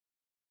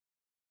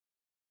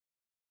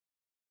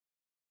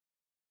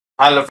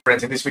Hello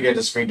friends, in this video I'm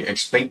just going to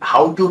explain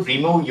how to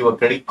remove your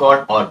credit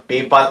card or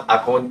PayPal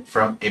account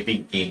from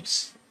Epic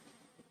Games.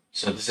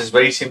 So this is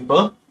very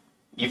simple.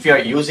 If you are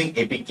using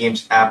Epic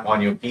Games app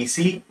on your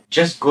PC,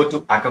 just go to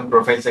account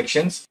profile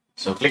sections.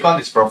 So click on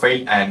this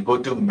profile and go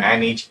to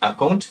manage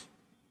account.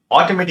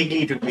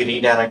 Automatically it will be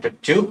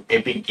redirected to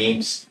Epic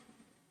Games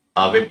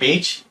web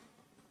page.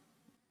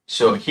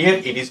 So here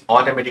it is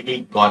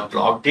automatically got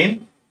logged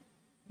in.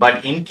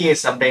 But in case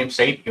sometimes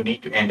right, you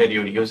need to enter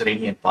your user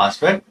ID and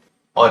password,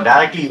 or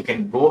directly you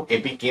can go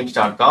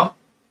epicgames.com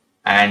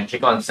and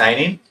click on sign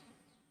in,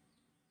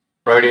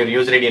 provide your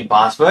user ID and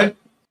password,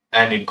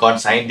 and it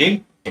got signed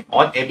in.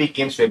 On Epic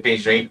Games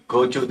webpage, right,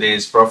 go to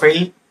this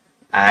profile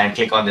and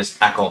click on this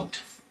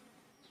account.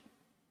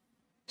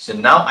 So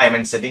now I'm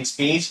in settings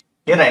page.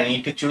 Here I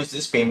need to choose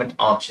this payment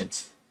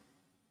options.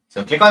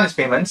 So click on this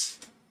payments.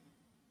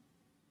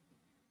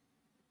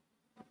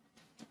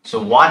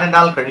 So what and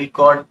all credit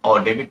card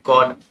or debit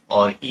card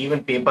or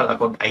even PayPal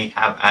account I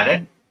have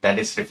added, that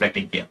is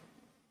reflecting here.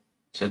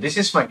 So this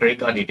is my credit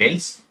card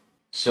details.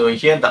 So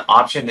here the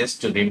option is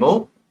to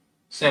remove.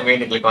 So I'm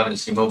going to click on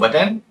this remove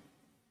button.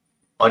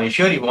 Are you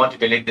sure you want to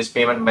delete this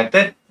payment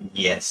method?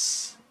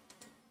 Yes.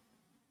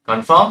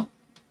 Confirm.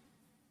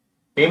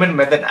 Payment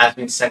method has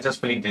been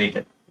successfully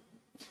deleted.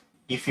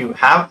 If you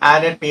have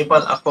added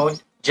PayPal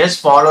account, just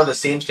follow the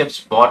same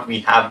steps what we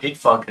have did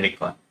for credit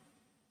card.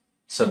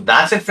 So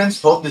that's it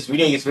friends. Hope this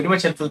video is very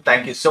much helpful.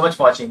 Thank you so much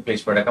for watching.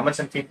 Please put a comments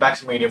and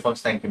feedbacks in my video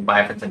forms. Thank you.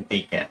 Bye friends and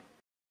take care.